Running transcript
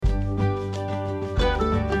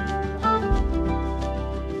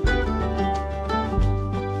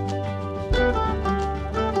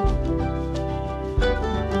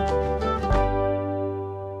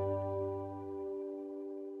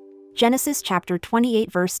Genesis chapter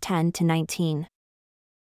 28 verse 10 to 19.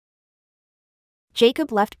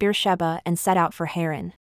 Jacob left Beersheba and set out for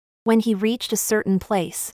Haran. When he reached a certain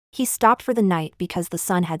place, he stopped for the night because the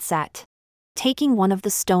sun had set. Taking one of the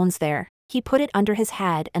stones there, he put it under his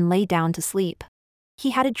head and lay down to sleep. He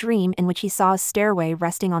had a dream in which he saw a stairway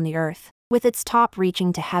resting on the earth, with its top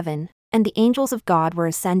reaching to heaven, and the angels of God were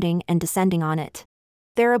ascending and descending on it.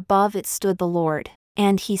 There above it stood the Lord,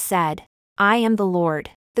 and he said, I am the Lord,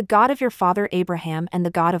 the God of your father Abraham and the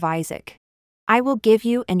God of Isaac. I will give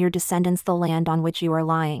you and your descendants the land on which you are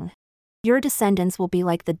lying. Your descendants will be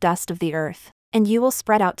like the dust of the earth, and you will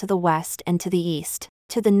spread out to the west and to the east,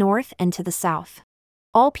 to the north and to the south.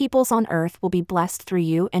 All peoples on earth will be blessed through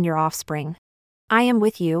you and your offspring. I am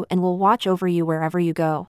with you and will watch over you wherever you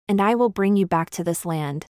go, and I will bring you back to this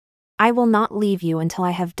land. I will not leave you until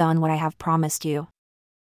I have done what I have promised you.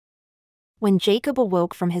 When Jacob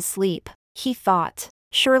awoke from his sleep, he thought,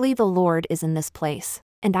 surely the Lord is in this place,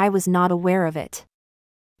 and I was not aware of it.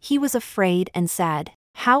 He was afraid and said,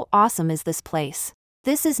 how awesome is this place!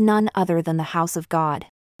 This is none other than the house of God.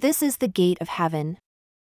 This is the gate of heaven.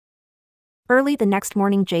 Early the next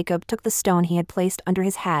morning Jacob took the stone he had placed under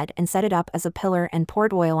his head and set it up as a pillar and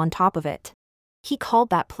poured oil on top of it. He called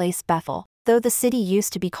that place Bethel, though the city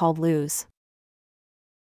used to be called Luz.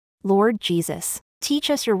 Lord Jesus, teach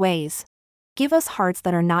us your ways. Give us hearts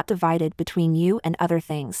that are not divided between you and other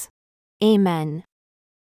things. Amen.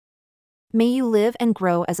 May you live and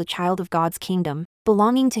grow as a child of God's kingdom,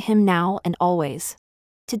 belonging to Him now and always.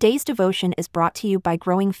 Today's devotion is brought to you by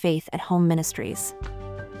Growing Faith at Home Ministries.